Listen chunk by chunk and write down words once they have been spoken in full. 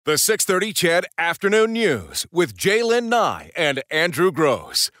The 6:30 CHED Afternoon News with Jaylen Nye and Andrew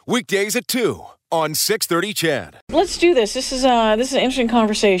Gross. Weekdays at 2 on 6:30 CHED. Let's do this. This is an interesting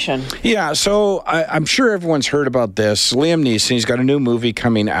conversation. Yeah, so I'm sure everyone's heard about this. Liam Neeson, he's got a new movie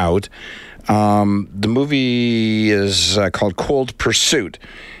coming out. The movie is called Cold Pursuit.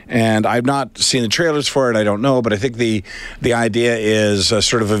 And I've not seen the trailers for it. I don't know, but I think the idea is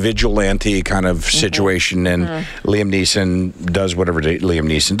sort of a vigilante kind of situation, and Liam Neeson does whatever Liam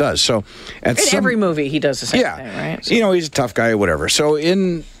Neeson does. So, in every movie, he does the same thing, right? So. You know, he's a tough guy or whatever. So,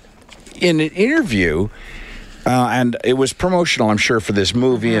 in an interview, and it was promotional, I'm sure, for this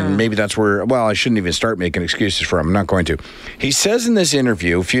movie, and maybe that's where. Well, I shouldn't even start making excuses for him. I'm not going to. He says in this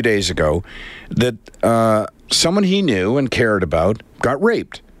interview a few days ago that someone he knew and cared about got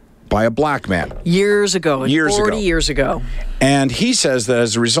raped by a black man. Years ago. 40 years ago. And he says that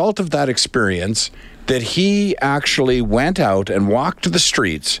as a result of that experience, that he actually went out and walked the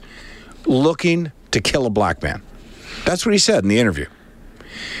streets looking to kill a black man. That's what he said in the interview.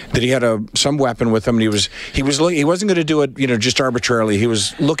 That he had some weapon with him, and he wasn't going to do it, just arbitrarily. He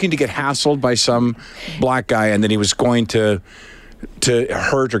was looking to get hassled by some black guy, and then he was going to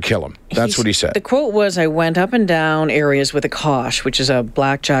hurt or kill him. That's what he said. The quote was, "I went up and down areas with a kosh," which is a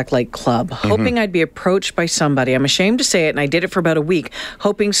blackjack-like club, hoping I'd be approached by somebody. I'm ashamed to say it, and I did it for about a week,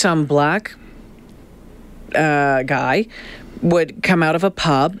 hoping some black guy would come out of a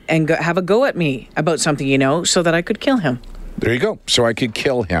pub and have a go at me about something, so that I could kill him. There you go. So I could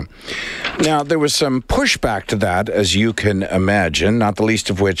kill him. Now, there was some pushback to that, as you can imagine, not the least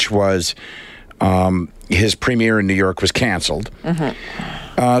of which was his premiere in New York was canceled.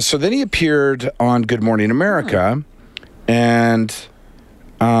 So then he appeared on Good Morning America, and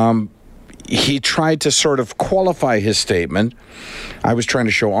he tried to sort of qualify his statement. I was trying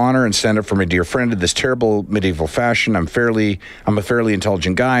to show honor and stand up for my dear friend in this terrible medieval fashion. I'm a fairly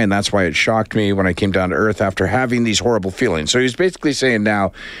intelligent guy, and that's why it shocked me when I came down to earth after having these horrible feelings. So he's basically saying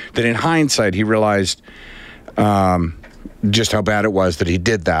now that in hindsight he realized just how bad it was that he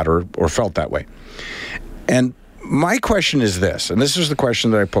did that or felt that way. And my question is this, and this is the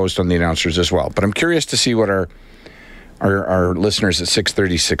question that I posed on the announcers as well, but I'm curious to see what our listeners at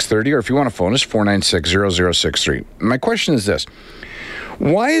 630, or if you want to phone us, 496-0063. My question is this: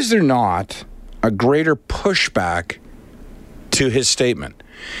 why is there not a greater pushback to his statement?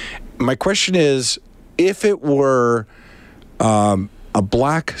 My question is, if it were a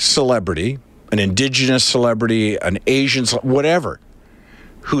black celebrity, an indigenous celebrity, an Asian, whatever,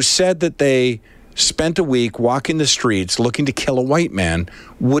 who said that they spent a week walking the streets looking to kill a white man,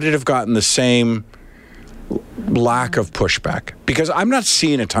 would it have gotten the same lack of pushback? Because I'm not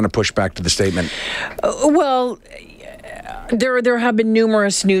seeing a ton of pushback to the statement. Well, there have been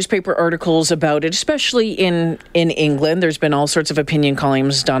numerous newspaper articles about it, especially in England. There's been all sorts of opinion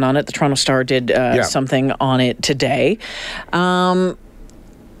columns done on it. The Toronto Star did something on it today.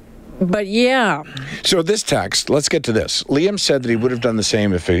 But yeah. So this text, let's get to this. Liam said that he would have done the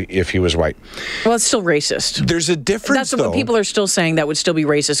same if he was white. Well, it's still racist. There's a difference, That's what people are still saying. That would still be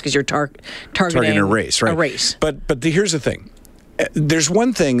racist because you're targeting a race, right? A race. But here's the thing. There's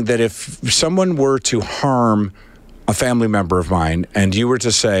one thing that if someone were to harm a family member of mine and you were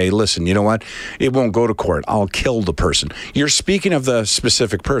to say, listen, you know what? It won't go to court. I'll kill the person. You're speaking of the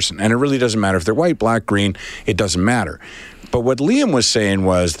specific person, and it really doesn't matter if they're white, black, green. It doesn't matter. But what Liam was saying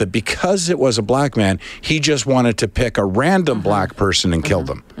was that because it was a black man, he just wanted to pick a random black person and kill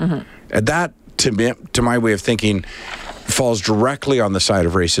them. And that, to my way of thinking, falls directly on the side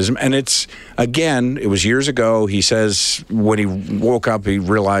of racism. And it was years ago. He says when he woke up, he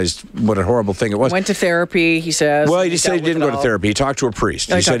realized what a horrible thing it was. Went to therapy, he says. Well, he said he didn't go to therapy. He talked to a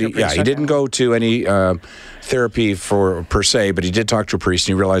priest. He didn't go to any therapy per se, but he did talk to a priest,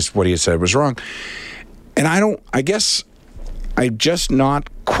 and he realized what he had said was wrong. And I'm just not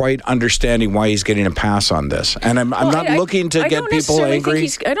quite understanding why he's getting a pass on this. And I'm not looking to get people angry.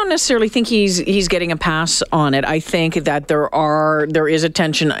 I don't necessarily think he's getting a pass on it. I think that there is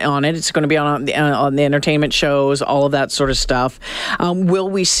attention on it. It's going to be on the entertainment shows, all of that sort of stuff. Will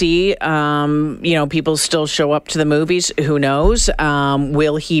we see people still show up to the movies? Who knows?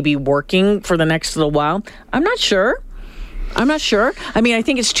 Will he be working for the next little while? I'm not sure. I mean, I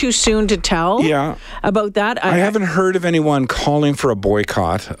think it's too soon to tell about that. I haven't heard of anyone calling for a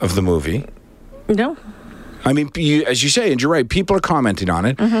boycott of the movie. No. I mean, as you say, and you're right, people are commenting on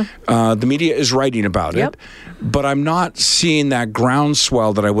it. The media is writing about it. But I'm not seeing that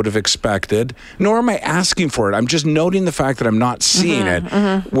groundswell that I would have expected, nor am I asking for it. I'm just noting the fact that I'm not seeing it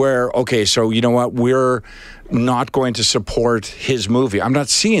where, okay, so you know what, we're not going to support his movie. I'm not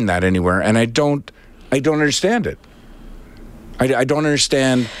seeing that anywhere, and I don't understand it. I don't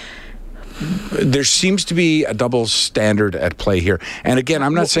understand. There seems to be a double standard at play here. And again,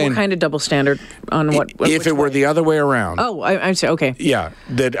 I'm not saying... What kind of double standard on what? If it were the other way around. Oh, I'm saying, okay. Yeah,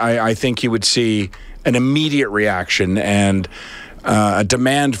 that I think you would see an immediate reaction and a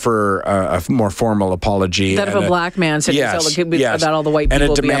demand for a more formal apology. That if a black man said about all the white people...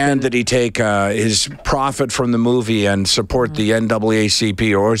 And a demand that he take his profit from the movie and support the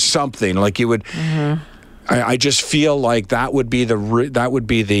NAACP or something. Like you would... I just feel like that would be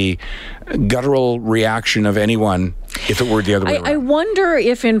the guttural reaction of anyone if it were the other way around. I wonder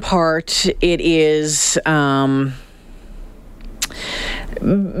if, in part, it is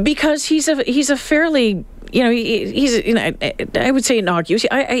because he's a fairly, I would say innocuous.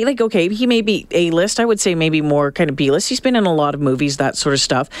 I like, okay, he may be A-list. I would say maybe more kind of B-list. He's been in a lot of movies, that sort of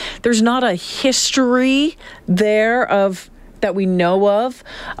stuff. There's not a history there that we know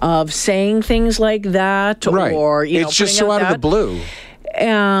of saying things like that, right. Or it's just so out of the blue.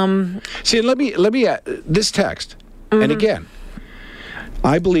 See, let me this text, and again,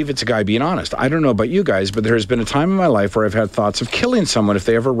 I believe it's a guy being honest. I don't know about you guys, but there has been a time in my life where I've had thoughts of killing someone if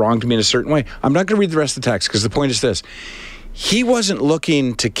they ever wronged me in a certain way. I'm not going to read the rest of the text because the point is this. He wasn't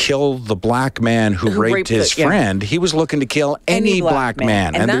looking to kill the black man who raped his friend. He was looking to kill any black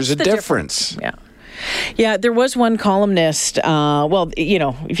man. And there's a difference. Yeah. Yeah, there was one columnist.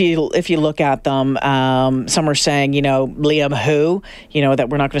 If you look at them, some are saying, Liam who, that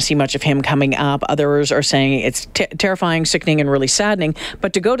we're not going to see much of him coming up. Others are saying it's terrifying, sickening, and really saddening.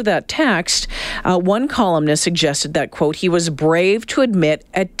 But to go to that text, one columnist suggested that, quote, he was brave to admit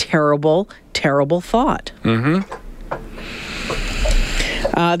a terrible, terrible thought. Mm-hmm.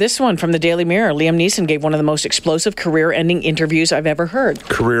 This one from the Daily Mirror. Liam Neeson gave one of the most explosive career-ending interviews I've ever heard.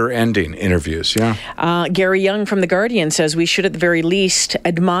 Career-ending interviews, yeah. Gary Young from The Guardian says we should at the very least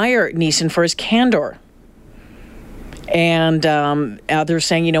admire Neeson for his candor. And others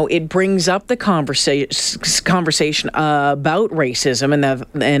saying, it brings up the conversation about racism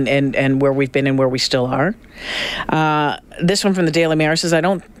and where we've been and where we still are. This one from the Daily Mirror says, I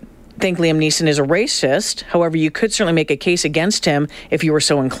don't think Liam Neeson is a racist. However, you could certainly make a case against him if you were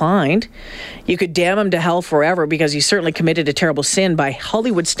so inclined. You could damn him to hell forever because he certainly committed a terrible sin by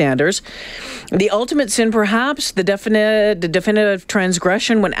Hollywood standards. The ultimate sin, perhaps, the definitive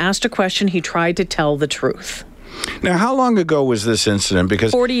transgression. When asked a question, he tried to tell the truth. Now, how long ago was this incident?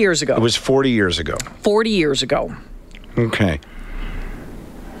 Because 40 years ago. It was 40 years ago. 40 years ago. Okay.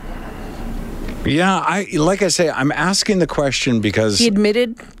 Yeah, like I say, I'm asking the question because... He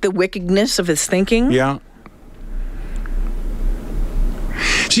admitted the wickedness of his thinking. Yeah.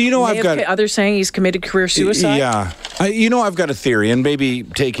 So, I've got... Others saying he's committed career suicide? Yeah. I've got a theory, and maybe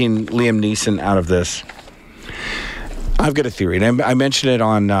taking Liam Neeson out of this. I've got a theory, and I mentioned it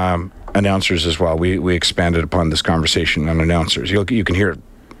on announcers as well. We expanded upon this conversation on announcers. You can hear it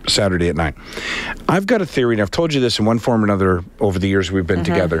Saturday at 9. I've got a theory, and I've told you this in one form or another over the years we've been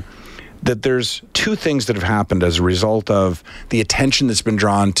together, that there's two things that have happened as a result of the attention that's been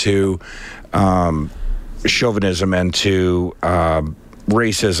drawn to chauvinism and to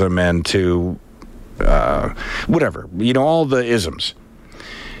racism and to whatever, all the isms.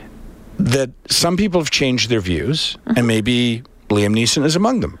 That some people have changed their views, and maybe Liam Neeson is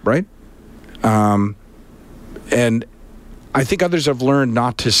among them, right? And I think others have learned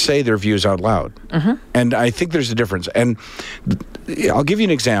not to say their views out loud. And I think there's a difference. And I'll give you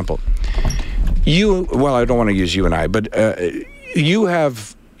an example. I don't want to use you and I, but you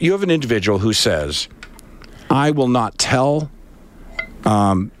have an individual who says, I will not tell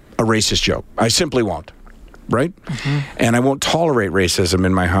a racist joke. I simply won't, right? And I won't tolerate racism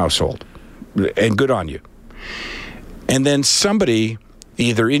in my household. And good on you. And then somebody,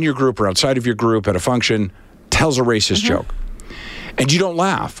 either in your group or outside of your group at a function, tells a racist joke. And you don't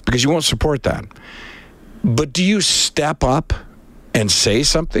laugh because you won't support that. But do you step up and say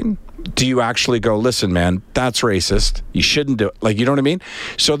something? Do you actually go, listen, man, that's racist. You shouldn't do it. Like, you know what I mean?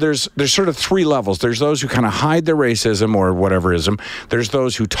 So there's sort of three levels. There's those who kind of hide their racism or whateverism. There's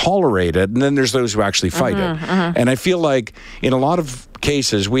those who tolerate it. And then there's those who actually fight it. And I feel like in a lot of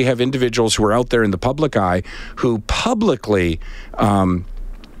cases, we have individuals who are out there in the public eye who publicly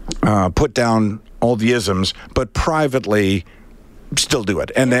put down all the isms, but privately still do it.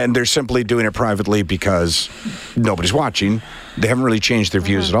 And then they're simply doing it privately because nobody's watching. They haven't really changed their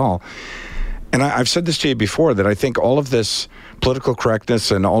views at all. And I've said this to you before, that I think all of this political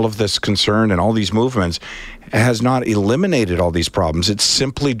correctness and all of this concern and all these movements has not eliminated all these problems. It's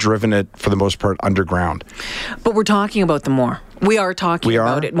simply driven it, for the most part, underground. But we're talking about them more. We are talking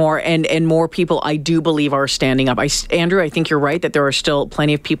about it more, and more people, I do believe, are standing up. Andrew, I think you're right that there are still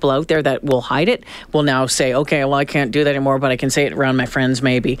plenty of people out there that will hide it, will now say, okay, well, I can't do that anymore, but I can say it around my friends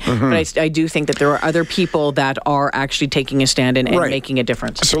maybe. But I do think that there are other people that are actually taking a stand and making a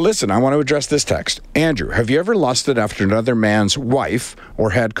difference. So listen, I want to address this text. Andrew, have you ever lusted after another man's wife or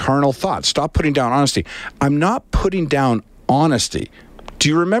had carnal thoughts? Stop putting down honesty. I'm not putting down honesty. Do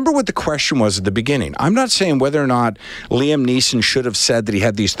you remember what the question was at the beginning? I'm not saying whether or not Liam Neeson should have said that he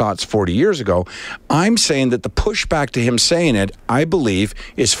had these thoughts 40 years ago. I'm saying that the pushback to him saying it, I believe,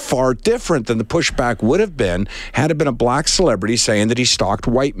 is far different than the pushback would have been had it been a black celebrity saying that he stalked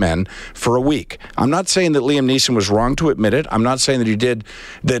white men for a week. I'm not saying that Liam Neeson was wrong to admit it. I'm not saying that he did,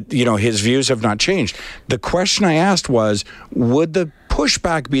 that, you know, his views have not changed. The question I asked was, would the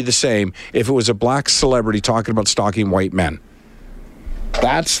pushback be the same if it was a black celebrity talking about stalking white men?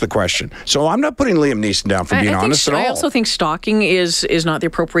 That's the question. So I'm not putting Liam Neeson down for being honest at all. I also think stalking is not the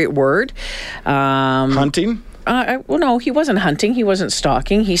appropriate word. Hunting? Well, no, he wasn't hunting. He wasn't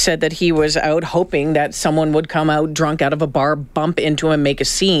stalking. He said that he was out hoping that someone would come out drunk out of a bar, bump into him, make a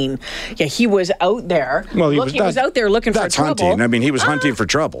scene. Yeah, he was out there. Well, he was out there looking for trouble. That's hunting. I mean, he was hunting for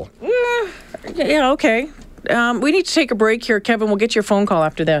trouble. Yeah, okay. We need to take a break here. Kevin, we'll get your phone call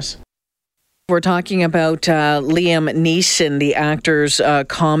after this. We're talking about Liam Neeson, the actor's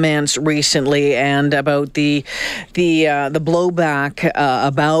comments recently, and about the blowback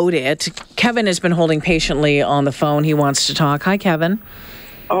about it. Kevin has been holding patiently on the phone. He wants to talk. Hi, Kevin.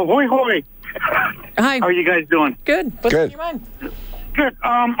 Oh, hoy. Hi. How are you guys doing? Good. What's on your mind? Good.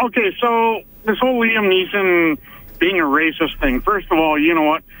 Okay, so this whole Liam Neeson being a racist thing. First of all, you know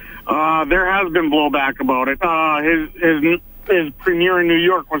what? There has been blowback about it. His premiere in New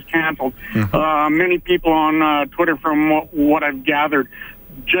York was canceled. Many people on Twitter, from what I've gathered,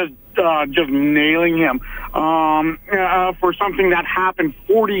 just nailing him for something that happened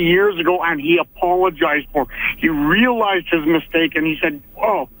 40 years ago, and he apologized for. He realized his mistake, and he said,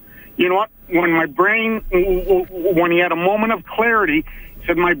 "Oh, you know what? When he had a moment of clarity, he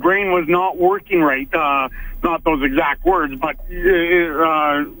said my brain was not working right." Not those exact words, but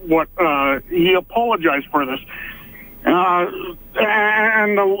he apologized for this.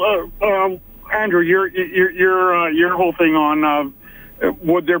 Andrew, your whole thing on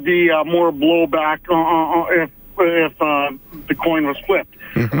would there be more blowback if the coin was flipped?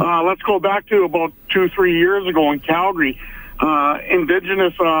 Let's go back to about 2-3 years ago in Calgary.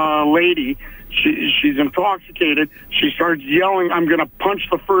 Indigenous lady, she's intoxicated. She starts yelling, "I'm going to punch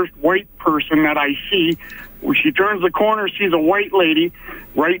the first white person that I see." When she turns the corner, sees a white lady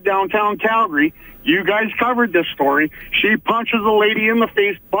right downtown Calgary. You guys covered this story. She punches a lady in the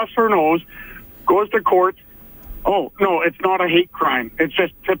face, busts her nose, goes to court. Oh, no, it's not a hate crime. It's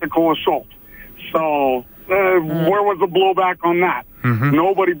just typical assault. So where was the blowback on that?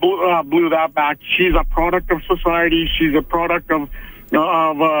 Nobody blew that back. She's a product of society. She's a product of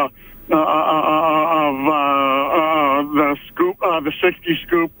the scoop, the 60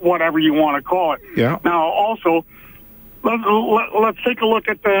 scoop, whatever you want to call it. Yeah. Now, also, let's take a look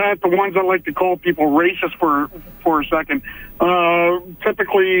at the ones that like to call people racist for a second.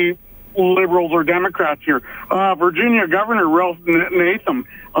 Typically, liberals or Democrats here. Virginia Governor Ralph Natham,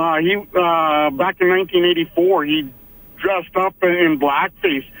 he back in 1984, he dressed up in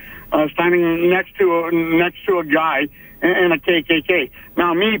blackface, standing next to a guy in a KKK.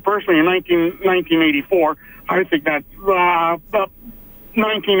 Now, me personally, in 1984, I think that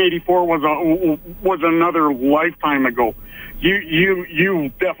 1984 was another lifetime ago. You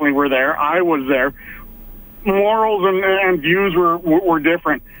definitely were there. I was there. Morals and views were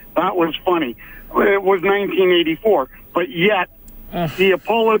different. That was funny. It was 1984, but yet he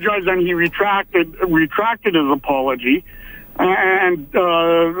apologized and he retracted his apology. And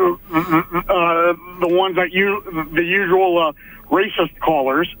the ones that the usual racist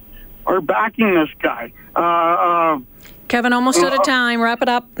callers are backing this guy. Kevin, almost out of time. Wrap it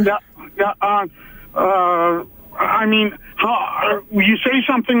up. I mean, you say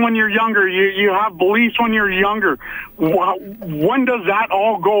something when you're younger. You have beliefs when you're younger. When does that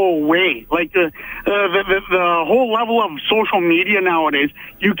all go away? Like the whole level of social media nowadays,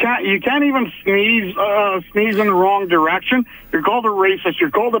 you can't even sneeze in the wrong direction. You're called a racist.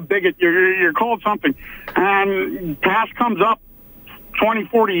 You're called a bigot. You're called something. And past comes up 20,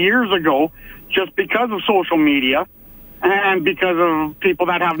 40 years ago, just because of social media. and because of people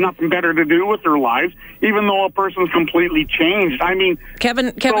that have nothing better to do with their lives, even though a person's completely changed. I mean,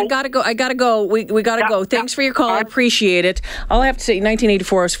 Kevin, gotta go. I gotta go. We gotta go. Thanks for your call. I appreciate it. All I have to say,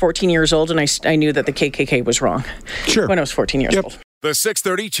 1984, I was 14 years old, and I knew that the KKK was wrong. Sure. When I was 14 years old. The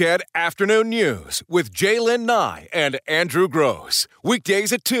 6:30 CHED Afternoon News with Jaylen Nye and Andrew Gross.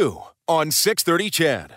 Weekdays at 2 on 6:30 CHED.